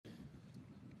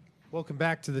Welcome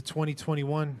back to the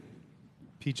 2021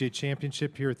 PGA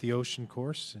Championship here at the Ocean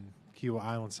Course in Kiawah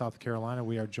Island, South Carolina.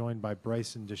 We are joined by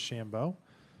Bryson DeChambeau.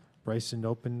 Bryson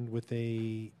opened with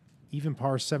a even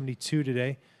par 72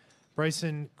 today.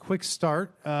 Bryson, quick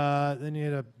start. Then you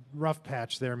had a rough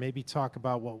patch there. Maybe talk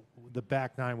about what the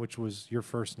back nine, which was your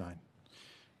first nine.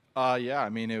 Yeah, I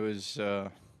mean, it was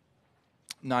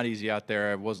not easy out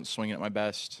there. I wasn't swinging at my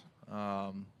best. But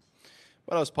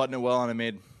I was putting it well, and I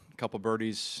made a couple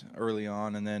birdies early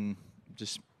on, and then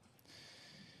just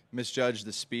misjudged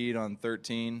the speed on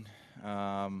 13.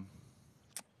 I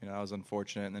was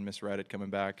unfortunate, and then misread it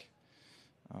coming back.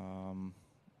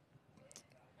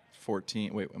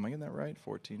 14. Wait, am I getting that right?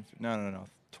 14. No.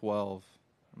 12.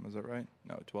 Was that right?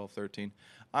 No, 12, 13.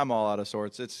 I'm all out of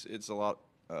sorts. It's a lot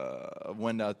of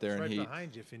wind out there It's and right heat.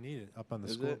 behind you if you need it, up on the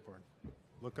Is scoreboard.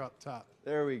 Look up top.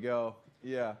 There we go.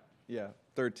 Yeah.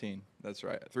 13. That's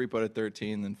right. 3-putt at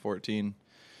 13, then 14.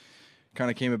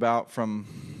 Kind of came about from,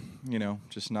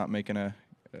 just not making a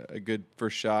good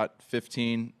first shot.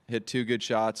 15, hit two good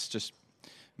shots, just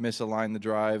misaligned the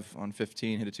drive on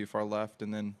 15, hit it too far left,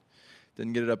 and then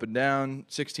didn't get it up and down.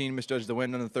 16, misjudged the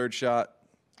wind on the third shot.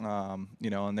 And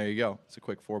there you go. It's a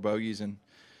quick 4 bogeys and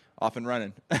off and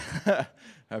running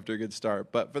after a good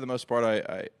start. But for the most part,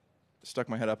 I stuck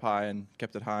my head up high and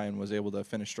kept it high and was able to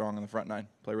finish strong on the front nine,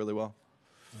 play really well.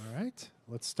 All right.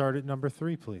 Let's start at number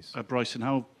 3, please. Bryson,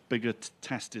 how big a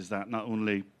test is that, not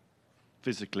only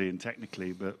physically and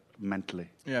technically, but mentally?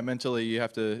 Yeah, mentally you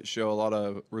have to show a lot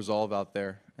of resolve out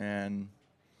there and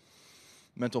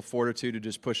mental fortitude to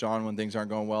just push on when things aren't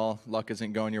going well. Luck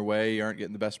isn't going your way. You aren't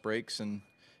getting the best breaks and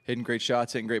hitting great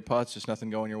shots, hitting great putts, just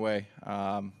nothing going your way.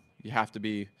 You have to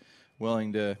be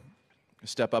willing to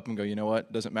step up and go, you know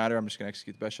what, doesn't matter. I'm just going to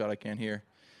execute the best shot I can here.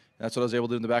 And that's what I was able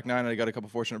to do in the back nine. I got a couple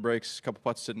fortunate breaks, a couple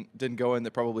putts didn't go in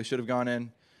that probably should have gone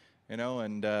in,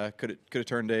 and could have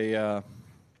turned it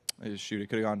could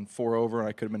have gone 4 over, and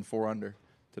I could have been 4 under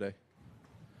today.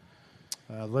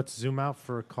 Let's zoom out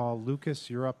for a call. Lucas,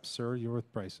 you're up, sir. You're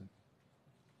with Bryson.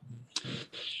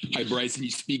 Hi, Bryson. You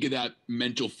speak of that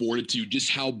mental fortitude. Just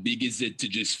how big is it to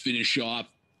just finish off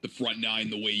the front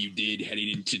nine the way you did heading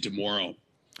into tomorrow?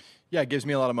 Yeah, it gives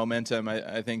me a lot of momentum.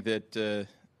 I think that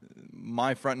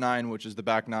my front nine, which is the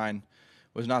back nine,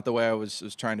 was not the way I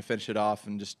was trying to finish it off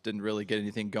and just didn't really get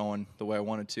anything going the way I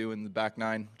wanted to. In the back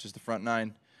nine, which is the front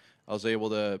nine, I was able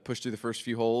to push through the first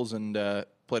few holes and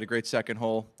played a great second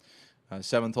hole.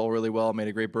 7th hole really well, made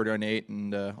a great birdie on 8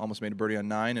 and almost made a birdie on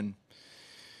 9. And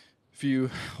a few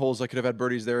holes I could have had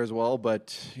birdies there as well,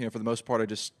 but for the most part I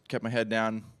just kept my head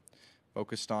down,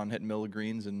 focused on hitting middle of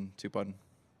greens and 2-putting.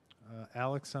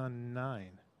 Alex on 9.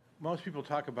 Most people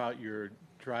talk about your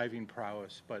driving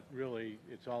prowess, but really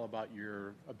it's all about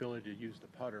your ability to use the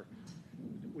putter.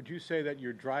 Would you say that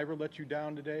your driver let you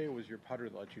down today, or was your putter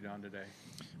that let you down today?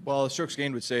 Well, strokes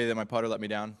gained would say that my putter let me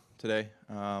down today.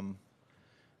 And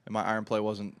my iron play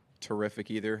wasn't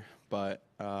terrific either, but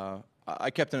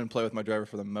I kept it in play with my driver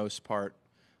for the most part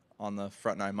on the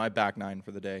front nine, my back nine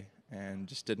for the day, and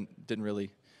just didn't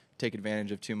really take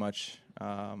advantage of too much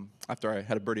after I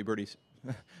had a pretty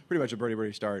much a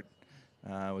birdie start.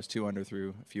 I was 2 under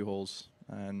through a few holes,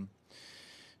 and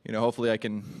hopefully I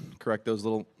can correct those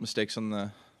little mistakes on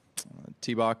the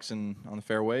tee box and on the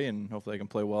fairway, and hopefully I can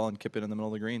play well and kip it in the middle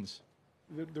of the greens.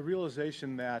 The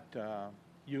realization that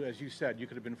as you said, you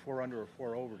could have been 4 under or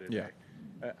 4 over today.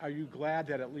 Yeah. Are you glad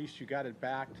that at least you got it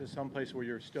back to some place where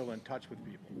you're still in touch with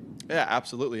people? Yeah,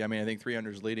 absolutely. I mean, I think 3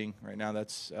 under is leading right now.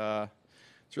 That's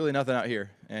it's really nothing out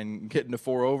here, and getting to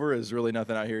 4 over is really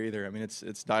nothing out here either. I mean,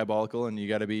 it's diabolical, and you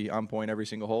got to be on point every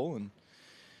single hole. And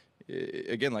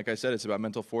again, like I said, it's about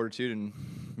mental fortitude and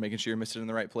making sure you're missing in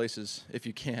the right places if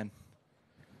you can.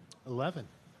 11.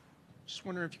 Just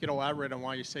wondering if you could elaborate on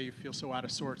why you say you feel so out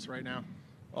of sorts right now.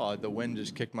 Oh, the wind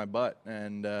just kicked my butt,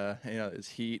 and it's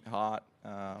heat, hot,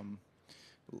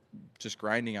 just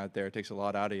grinding out there. It takes a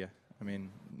lot out of you. I mean,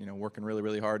 working really,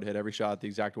 really hard to hit every shot the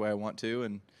exact way I want to,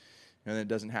 and then it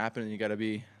doesn't happen, and you got to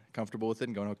be comfortable with it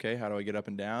and going, okay, how do I get up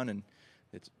and down? And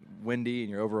it's windy, and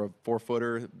you're over a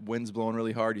 4-footer. Wind's blowing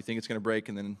really hard. You think it's going to break,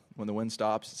 and then when the wind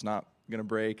stops, it's not going to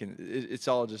break, and it's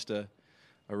all just a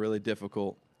really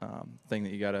difficult thing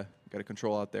that you got to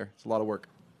control out there. It's a lot of work.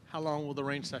 How long will the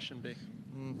range session be?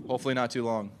 Hopefully not too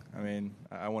long. I mean,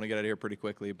 I want to get out of here pretty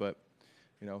quickly, but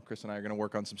Chris and I are going to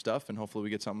work on some stuff, and hopefully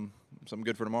we get something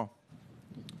good for tomorrow.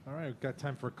 All right, we've got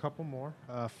time for a couple more.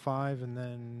 5 and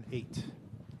then 8.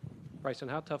 Bryson,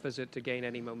 how tough is it to gain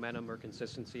any momentum or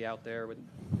consistency out there with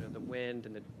the wind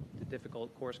and the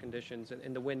difficult course conditions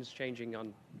and the winds changing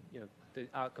on the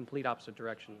complete opposite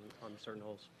direction on certain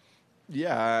holes?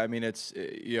 Yeah, I mean, it's,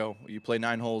 you play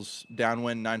 9 holes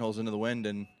downwind, 9 holes into the wind,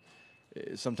 and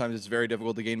sometimes it's very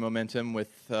difficult to gain momentum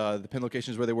with the pin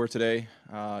locations where they were today.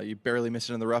 You barely miss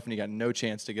it in the rough, and you got no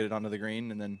chance to get it onto the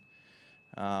green. And then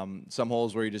some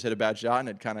holes where you just hit a bad shot, and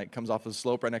it kind of comes off of the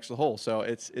slope right next to the hole. So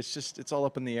it's all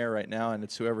up in the air right now, and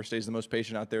it's whoever stays the most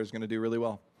patient out there is going to do really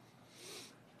well.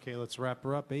 Okay, let's wrap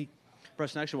her up. 8.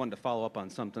 Bryson, I actually wanted to follow up on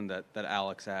something that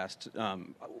Alex asked.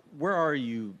 Where are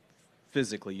you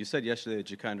physically? You said yesterday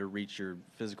that you kind of reached your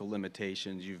physical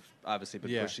limitations. You've obviously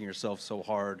been pushing yourself so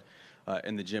hard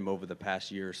in the gym over the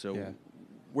past year. So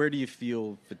where do you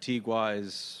feel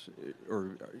fatigue-wise,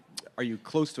 or are you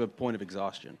close to a point of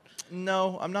exhaustion?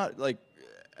 No, I'm not like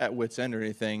at wit's end or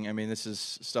anything. I mean, this is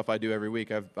stuff I do every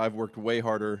week. I've worked way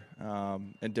harder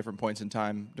at different points in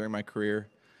time during my career,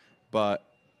 but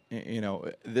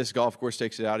this golf course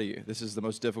takes it out of you. This is the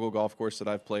most difficult golf course that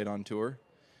I've played on tour,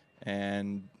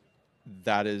 and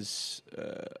that is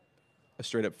a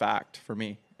straight-up fact for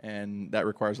me, and that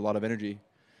requires a lot of energy.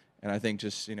 And I think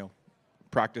just,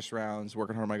 practice rounds,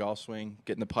 working hard on my golf swing,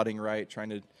 getting the putting right, trying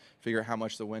to figure out how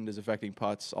much the wind is affecting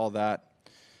putts, all that,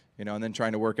 and then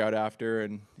trying to work out after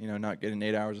and, not getting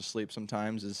 8 hours of sleep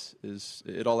sometimes is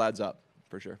it all adds up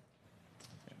for sure.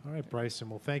 All right, Bryson.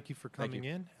 Well, thank you for coming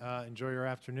in. Enjoy your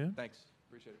afternoon. Thanks.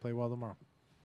 Appreciate it. Play well tomorrow.